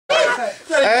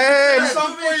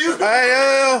Hey,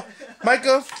 yo.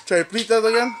 Michael, try to repeat that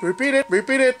again. Repeat it.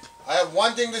 I have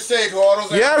one thing to say to all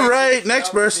those. Yeah, right.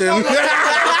 Next person. Hey.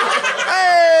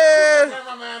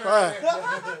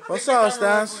 What's up,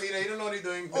 Stans? You don't know what he's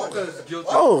doing.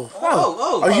 Oh,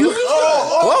 wow. Are you?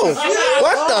 Whoa.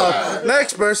 What the?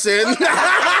 Next person.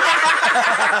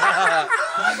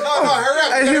 No, hurry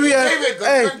up. Hey, here we are. David, go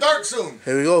Hey. turn dark soon.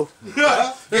 Here we go.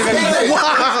 Wow.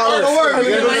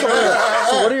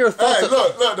 So what are your thoughts? Hey,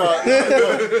 look, dog.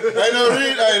 Hey, no,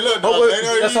 read. Hey, look, dog.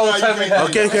 That's all the time we have.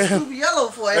 Okay. Yellow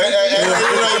for it. Hey,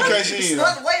 you can't see It's either.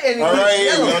 not waiting. All right,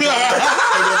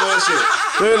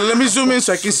 Wait, let me zoom in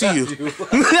so I can see you.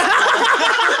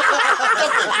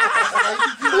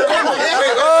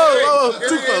 Oh,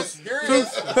 too close.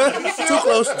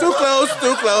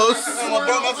 Too close.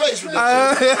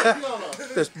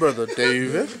 This brother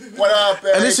David. What up,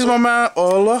 man? And this is my man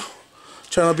Ola,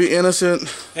 trying to be innocent.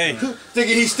 Hey,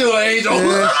 thinking he's still an angel.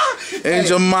 Yeah.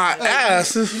 Angel my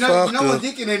ass. You know what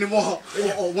Deacon anymore?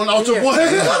 One altar boy.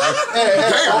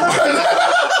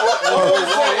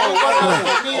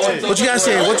 What you guys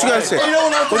say? What you guys say to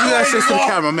the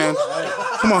camera, man?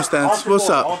 Come on, Stans. What's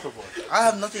up? I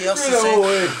have nothing else to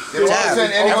say. Damn,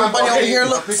 everybody over here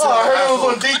looks. Oh, I heard it was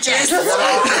on DJs.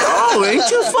 Oh, ain't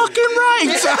you fucking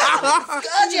right?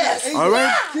 God, yes. All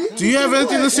right. Do you have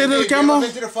anything to say to the camera?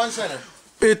 To the fun center.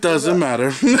 It doesn't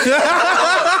matter. Do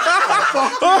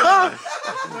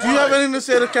you have anything to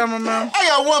say to the camera, man? I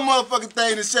got one motherfucking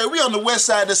thing to say. We on the west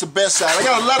side, that's the best side. I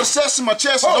got a lot of sex in my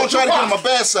chest, so don't try to get on my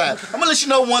bad side. I'm gonna let you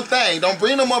know one thing. Don't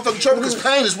bring no motherfucking trouble, because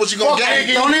pain is what you gonna get.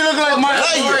 Don't even look like my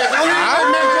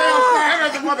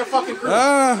motherfucking crew.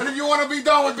 And if you want to be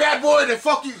done with bad boy, then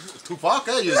fuck you. Tupac,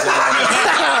 you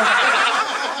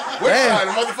Which side,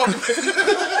 motherfucking?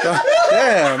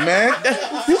 Yeah, man.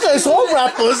 You guys all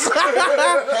rappers.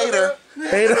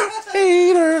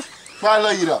 Hater. But I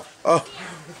love you though. Oh,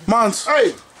 Mons.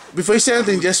 Hey. Before you say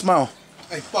anything, just smile.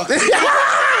 Hey, fuck. That's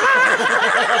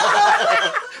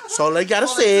all I gotta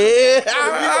say.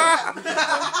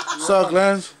 What's up,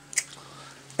 Glenn?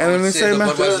 Anything to say, man?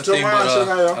 I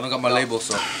don't got my label,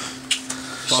 so.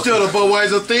 Still the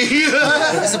Budweiser thing.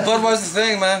 It's a Budweiser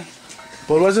thing, man.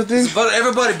 What was the thing? But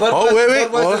everybody, Oh, wait.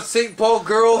 Budweiser, What? St. Paul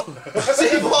girl.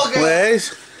 St. Paul girl.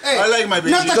 Wait. I like my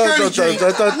bitch. Not the curly drink.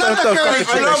 Not the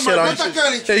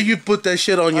curly Hey, you put that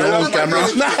shit on your own camera. All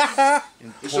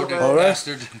right.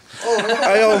 Bastard.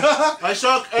 Hey, yo. I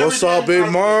suck. What's up, Big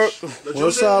Mark?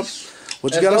 What's up?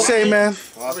 What you gotta say, man?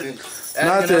 Nothing.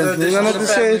 You got nothing to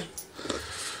say?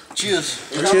 Cheers.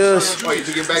 Cheers. Wait,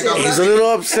 to get back on. He's a little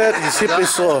upset. His hip is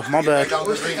sore. My bad.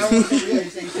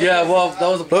 Yeah, well, that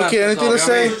was a plan. Okay, anything to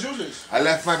say? I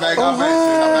left my bag on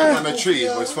back on the tree.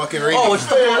 It was fucking raining. Oh, it's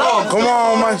fucking wrong. Come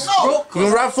on, man. You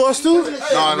gonna rap for us too? No. I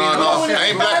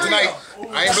ain't black tonight.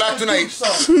 Maybe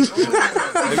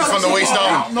from the waist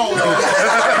down.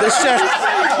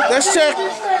 Let's check.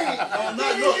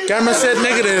 Camera said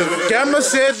negative.